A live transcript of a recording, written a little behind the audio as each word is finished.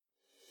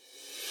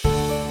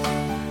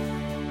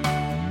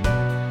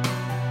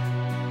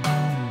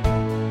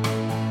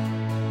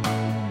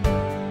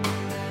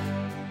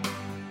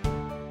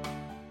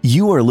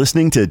You are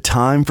listening to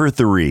Time for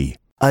Three,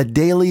 a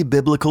daily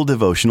biblical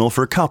devotional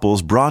for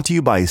couples brought to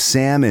you by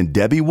Sam and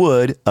Debbie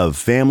Wood of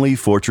Family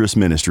Fortress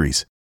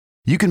Ministries.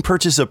 You can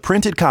purchase a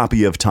printed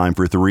copy of Time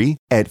for Three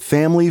at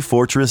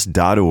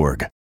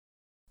familyfortress.org.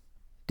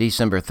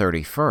 December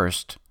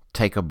 31st,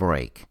 take a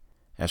break.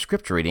 Our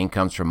scripture reading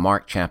comes from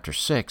Mark chapter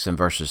 6 and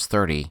verses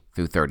 30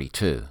 through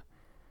 32.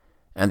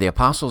 And the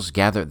apostles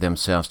gathered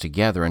themselves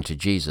together unto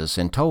Jesus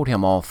and told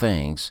him all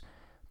things,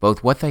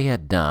 both what they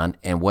had done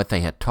and what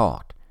they had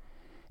taught.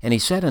 And he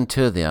said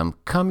unto them,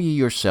 Come ye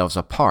yourselves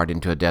apart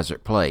into a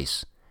desert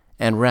place,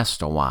 and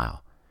rest a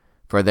while.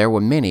 For there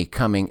were many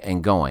coming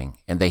and going,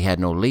 and they had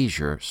no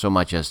leisure so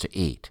much as to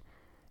eat.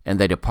 And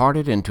they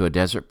departed into a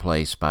desert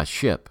place by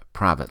ship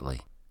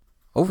privately.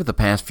 Over the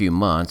past few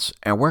months,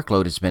 our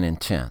workload has been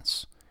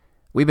intense.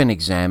 We've been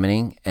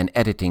examining and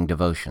editing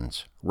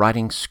devotions,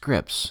 writing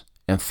scripts,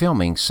 and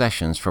filming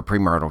sessions for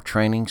premarital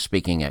training,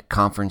 speaking at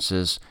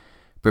conferences,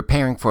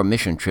 preparing for a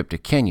mission trip to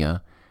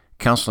Kenya,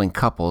 counseling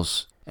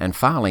couples, and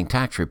filing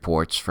tax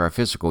reports for our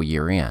fiscal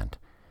year end.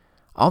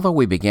 Although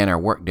we began our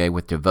workday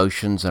with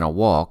devotions and a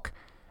walk,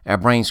 our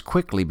brains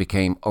quickly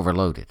became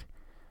overloaded.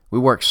 We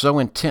worked so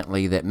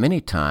intently that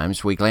many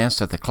times we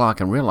glanced at the clock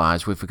and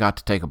realized we forgot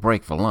to take a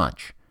break for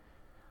lunch.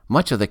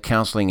 Much of the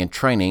counseling and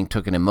training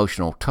took an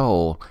emotional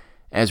toll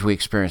as we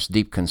experienced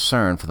deep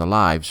concern for the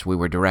lives we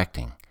were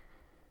directing.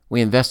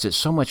 We invested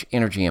so much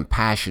energy and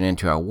passion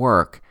into our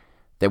work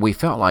that we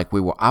felt like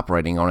we were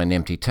operating on an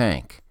empty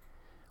tank.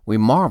 We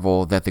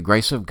marvel that the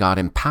grace of God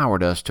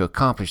empowered us to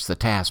accomplish the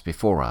task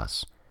before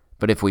us.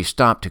 But if we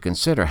stopped to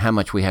consider how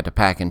much we had to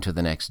pack into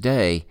the next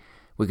day,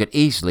 we could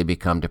easily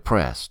become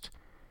depressed.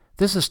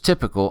 This is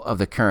typical of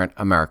the current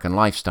American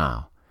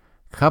lifestyle.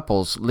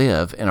 Couples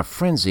live in a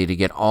frenzy to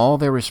get all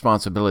their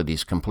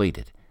responsibilities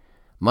completed.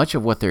 Much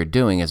of what they're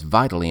doing is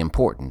vitally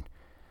important,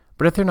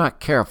 but if they're not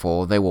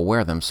careful, they will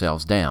wear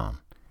themselves down.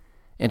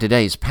 In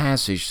today's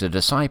passage, the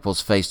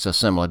disciples faced a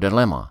similar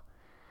dilemma.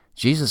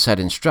 Jesus had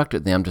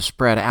instructed them to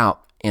spread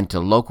out into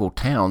local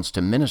towns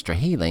to minister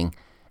healing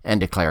and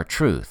declare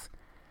truth.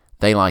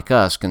 They, like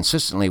us,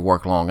 consistently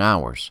work long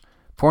hours,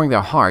 pouring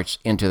their hearts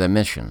into their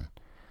mission.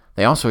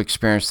 They also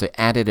experienced the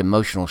added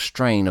emotional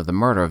strain of the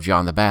murder of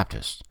John the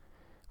Baptist.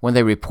 When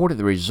they reported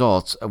the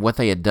results of what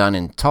they had done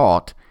and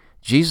taught,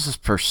 Jesus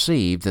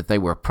perceived that they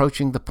were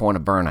approaching the point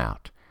of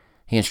burnout.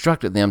 He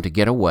instructed them to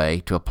get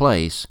away to a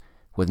place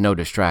with no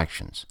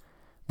distractions.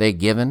 They had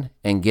given,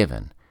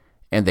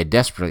 and they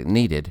desperately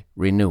needed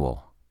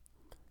renewal.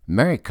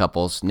 Married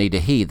couples need to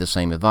heed the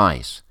same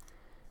advice.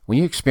 When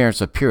you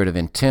experience a period of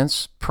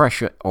intense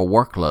pressure or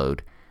workload,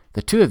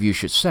 the two of you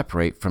should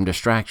separate from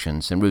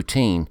distractions and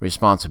routine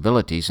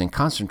responsibilities and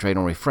concentrate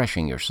on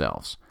refreshing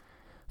yourselves.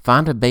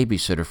 Find a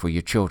babysitter for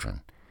your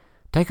children.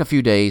 Take a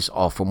few days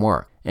off from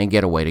work and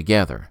get away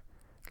together.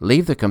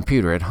 Leave the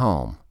computer at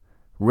home.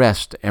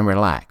 Rest and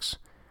relax.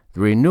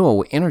 The renewal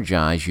will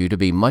energize you to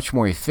be much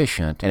more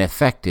efficient and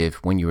effective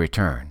when you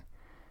return.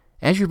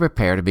 As you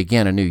prepare to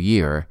begin a new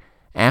year,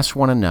 ask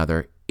one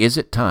another, is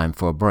it time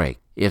for a break?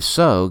 If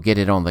so, get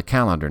it on the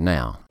calendar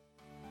now.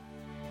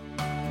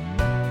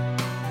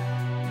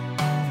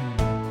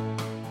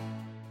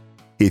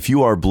 If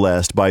you are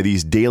blessed by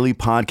these daily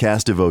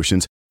podcast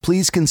devotions,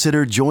 please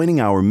consider joining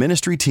our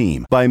ministry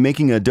team by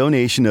making a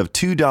donation of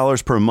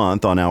 $2 per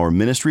month on our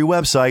ministry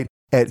website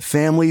at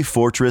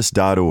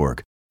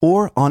familyfortress.org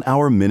or on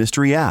our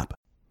ministry app.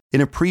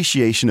 In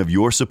appreciation of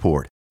your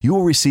support, you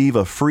will receive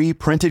a free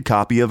printed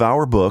copy of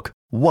our book,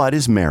 What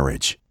is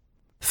Marriage?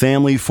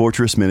 Family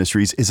Fortress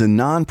Ministries is a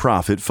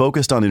nonprofit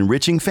focused on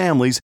enriching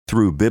families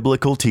through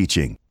biblical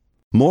teaching.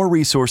 More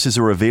resources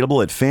are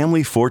available at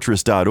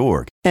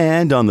familyfortress.org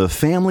and on the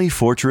Family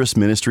Fortress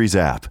Ministries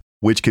app,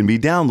 which can be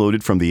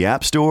downloaded from the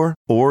App Store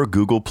or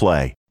Google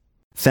Play.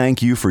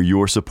 Thank you for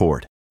your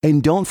support,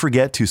 and don't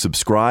forget to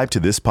subscribe to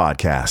this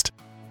podcast.